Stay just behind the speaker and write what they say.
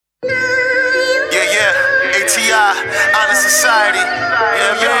ATI, Honor Society.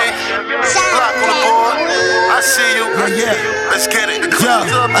 Yeah, man. Block on the board. I see you. Yeah. Let's get it. Yo,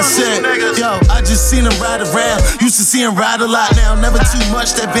 I said, I just seen him ride around. Used to see him ride a lot. Now never too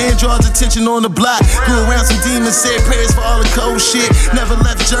much. That van draws attention on the block. Grew around some demons, said prayers for all the cold shit. Never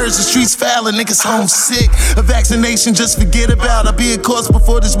left Jersey, streets foul and niggas homesick. A vaccination, just forget about. I'll be a course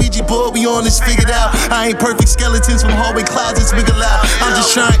before this Ouija board. We on this figured out. I ain't perfect skeletons from hallway closets, wiggle out. I'm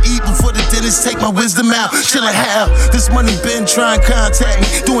just trying to eat before the dentist take my wisdom out. Chillin' how this money been trying to contact me.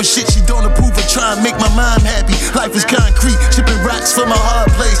 Doing shit she don't approve of, trying to make my mind happy. Life is concrete, shipping rocks for my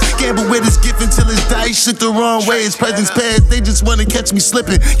hard place. Gamble with his gift until his dice shook the wrong way. His presence passed, they just wanna catch me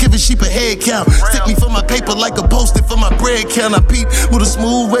slipping. Give a sheep a head count. Stick me for my paper like a post-it for my bread count. I peep with a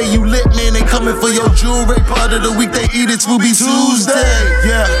smooth way you lit, man. They coming for your jewelry. Part of the week they eat it, will be Tuesday.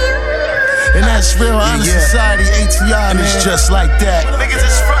 Yeah. And that's real Honor Society, ATI, and it's just like that. Niggas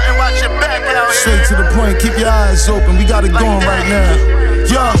is frontin', watch your back out here. Straight to the point, keep your eyes open. We got it going right now.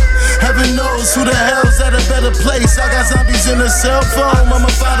 Yo, heaven knows who the hell's at a better place. I got zombies in a cell phone, I'ma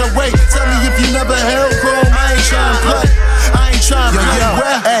find a way. Tell me if you never held Chrome, I ain't trying to play. I ain't trying to play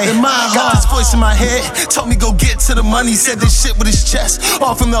rap in my heart. Got this voice in my head, told me go get to the money. Said this shit with his chest,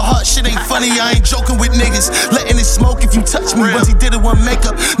 all from the heart, shit ain't funny. I ain't joking with niggas, letting it smoke if you touch me. Once he did it one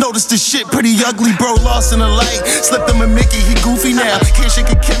makeup, noticed the shit pretty ugly. Bro lost in the light, slipped him a Mickey, he goofy now. Can't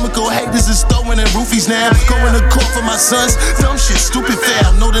shake a chemical, haters is throwing in roofies now. Going to court for my sons, dumb shit, stupid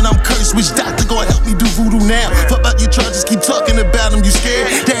foul. Know that I'm cursed, which doctor gonna help me do voodoo now? Fuck about your charges, keep talking about them, you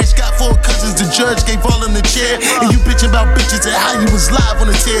scared? Dash got 4 cousins, the judge gave all in the chair. And you bitching about bitches and how you was live on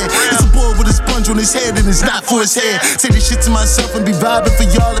the tear. It's a boy with a sponge on his head and it's not for his hair. Say this shit to myself and be vibing for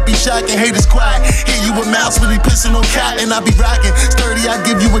y'all to be shocking. Haters quiet, hear you a mouse really pissing on cotton. I be rocking, sturdy, I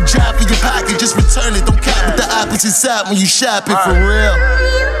give you a job for your pocket. Just return it, don't cop with the opposite side when you shopping for real.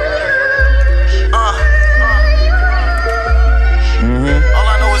 All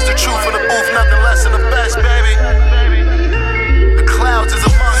I know is the truth in the booth, nothing less than the best, baby. The clouds is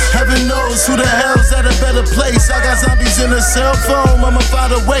among us. Heaven knows who the hell's at a better place. I got zombies in a cell phone, I'ma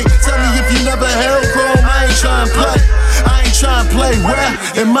find a way. Tell me if you never held Chrome, I ain't trying to play. I ain't trying to play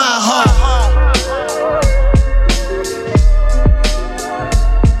rap in my heart.